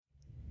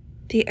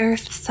The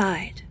earth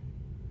sighed.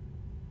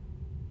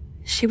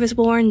 She was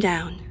worn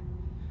down,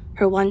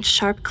 her once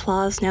sharp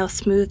claws now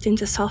smoothed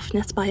into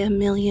softness by a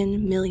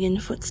million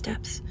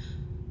footsteps,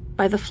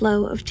 by the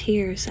flow of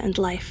tears and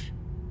life.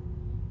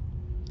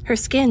 Her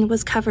skin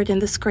was covered in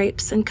the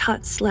scrapes and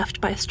cuts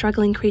left by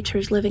struggling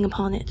creatures living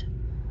upon it.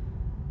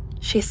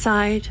 She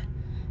sighed,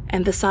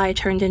 and the sigh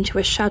turned into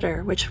a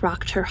shudder which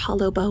rocked her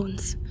hollow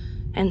bones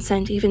and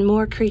sent even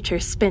more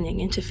creatures spinning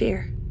into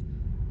fear.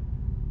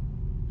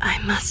 "I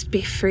must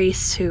be free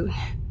soon,"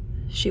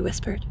 she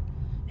whispered,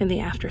 in the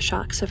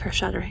aftershocks of her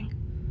shuddering.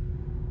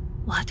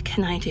 "What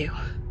can I do?"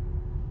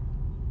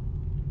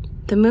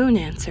 The moon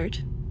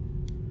answered,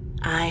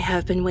 "I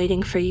have been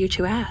waiting for you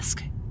to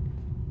ask."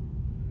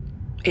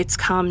 Its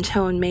calm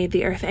tone made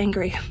the earth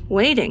angry.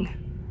 "Waiting?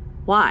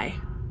 Why?"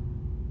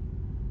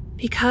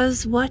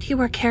 "Because what you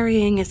are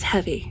carrying is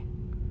heavy,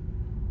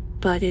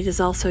 but it is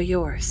also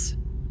yours.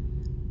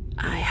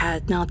 I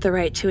had not the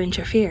right to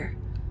interfere."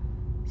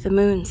 The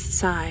moon's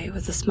sigh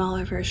was a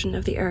smaller version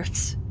of the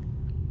earth's.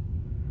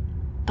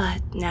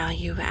 "But now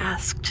you've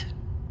asked."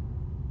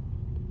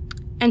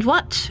 "And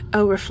what,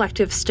 O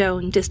reflective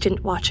stone,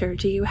 distant watcher,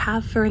 do you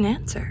have for an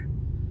answer?"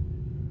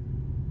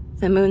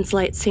 The moon's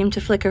light seemed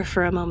to flicker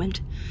for a moment,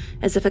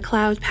 as if a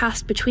cloud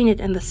passed between it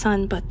and the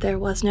sun, but there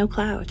was no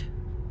cloud.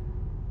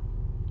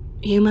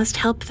 "You must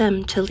help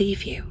them to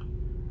leave you."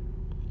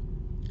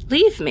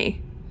 "Leave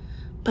me?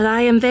 But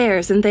I am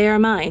theirs and they are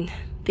mine."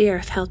 The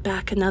earth held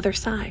back another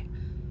sigh.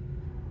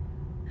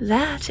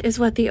 "That is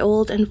what the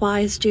old and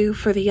wise do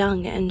for the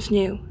young and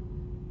new.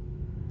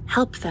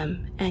 Help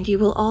them, and you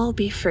will all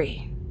be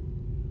free."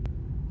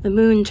 The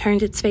moon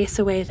turned its face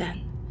away then,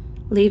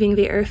 leaving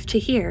the earth to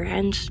hear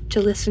and to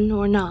listen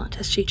or not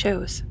as she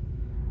chose.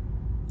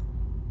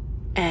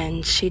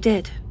 And she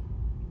did.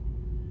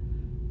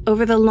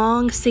 Over the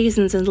long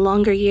seasons and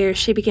longer years,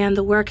 she began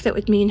the work that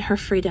would mean her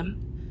freedom.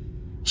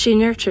 She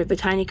nurtured the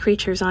tiny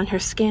creatures on her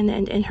skin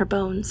and in her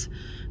bones,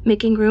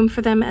 making room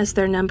for them as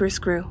their numbers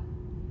grew.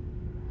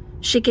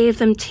 She gave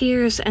them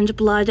tears and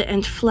blood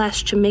and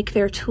flesh to make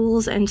their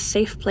tools and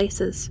safe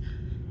places,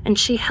 and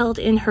she held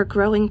in her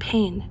growing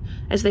pain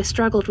as they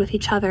struggled with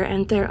each other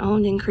and their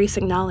own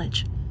increasing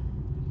knowledge.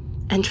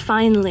 And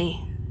finally,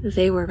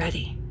 they were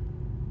ready.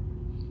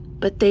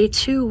 But they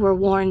too were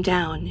worn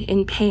down,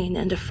 in pain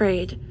and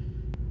afraid.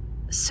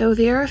 So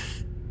the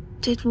earth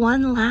did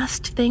one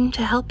last thing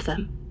to help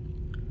them.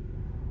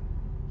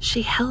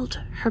 She held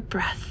her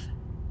breath.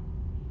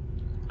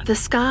 The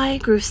sky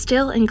grew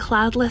still and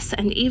cloudless,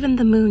 and even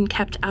the moon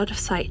kept out of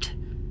sight.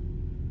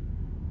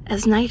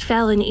 As night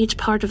fell in each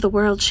part of the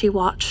world, she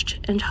watched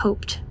and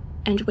hoped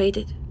and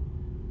waited.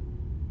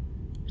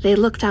 They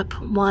looked up,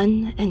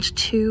 one and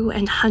two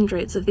and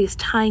hundreds of these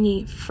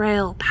tiny,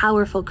 frail,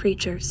 powerful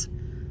creatures.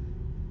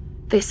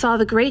 They saw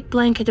the great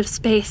blanket of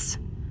space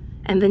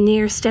and the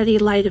near steady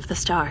light of the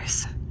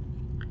stars.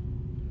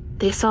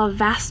 They saw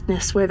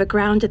vastness where the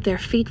ground at their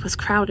feet was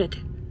crowded.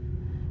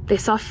 They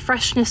saw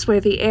freshness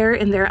where the air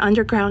in their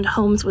underground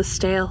homes was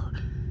stale.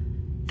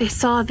 They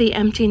saw the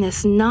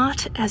emptiness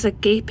not as a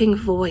gaping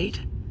void,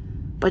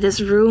 but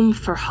as room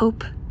for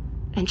hope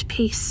and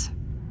peace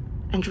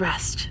and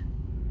rest.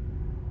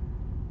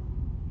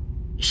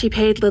 She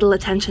paid little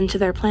attention to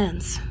their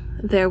plans.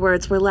 Their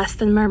words were less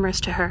than murmurs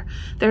to her,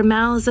 their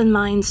mouths and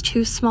minds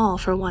too small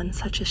for one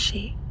such as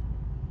she.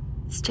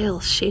 Still,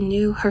 she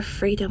knew her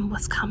freedom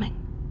was coming.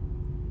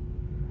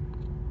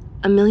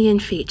 1,000,000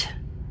 feet,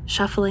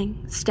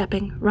 shuffling,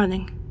 stepping,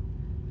 running.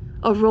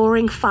 A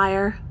roaring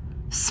fire,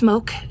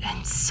 smoke,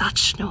 and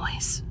such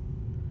noise.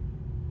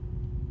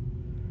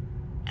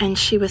 And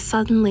she was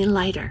suddenly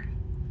lighter,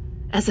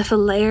 as if a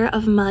layer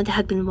of mud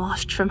had been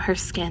washed from her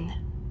skin.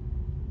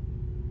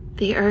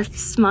 The earth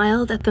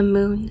smiled at the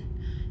moon,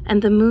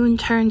 and the moon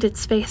turned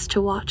its face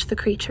to watch the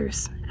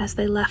creatures as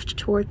they left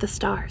toward the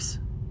stars.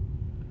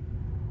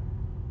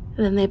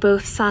 Then they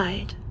both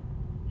sighed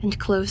and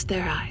closed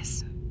their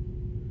eyes.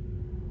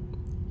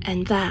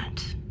 And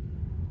that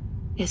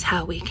is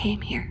how we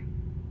came here.